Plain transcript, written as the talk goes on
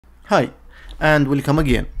Hi and welcome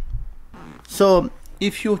again. So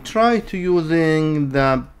if you try to using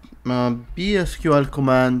the psql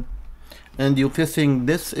command and you're facing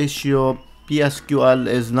this issue, psql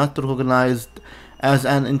is not recognized as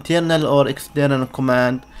an internal or external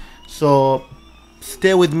command. So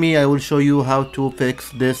stay with me, I will show you how to fix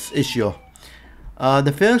this issue.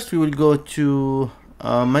 The first we will go to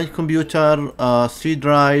my computer, C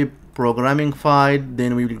drive, programming file,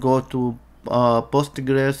 then we will go to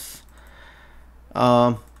Postgres,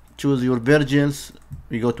 choose your versions,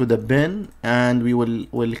 we go to the bin and we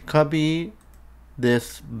will copy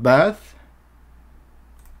this path.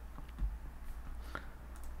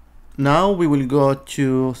 Now we will go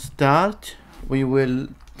to start, we will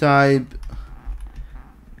type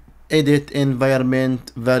edit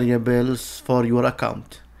environment variables for your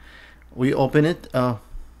account. We open it,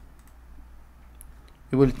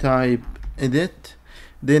 we will type edit,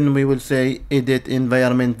 then we will say edit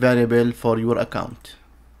environment variable for your account.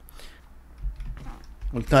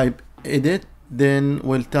 We'll type edit, then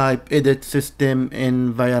we'll type edit system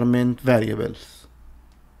environment variables.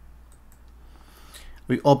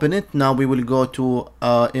 We open it. Now we will go to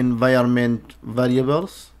environment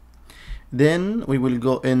variables. Then we will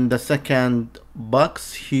go in the second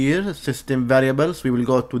box here, system variables. We will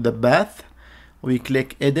go to the path. We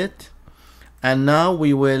click edit, and now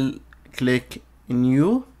we will click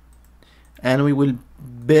new, and we will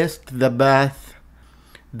paste the path,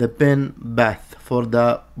 the bin path for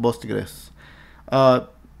the Postgres.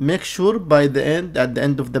 Make sure by the end, at the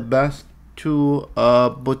end of the path, to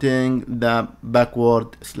putting the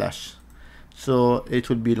backward slash, so it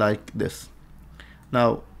will be like this.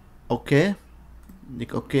 Now okay,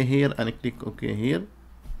 click OK here and click OK here.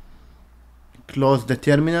 Close the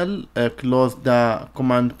terminal, close the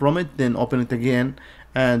command prompt, then open it again,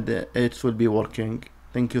 and it will be working.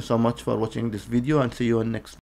 Thank you so much for watching this video, and see you in next.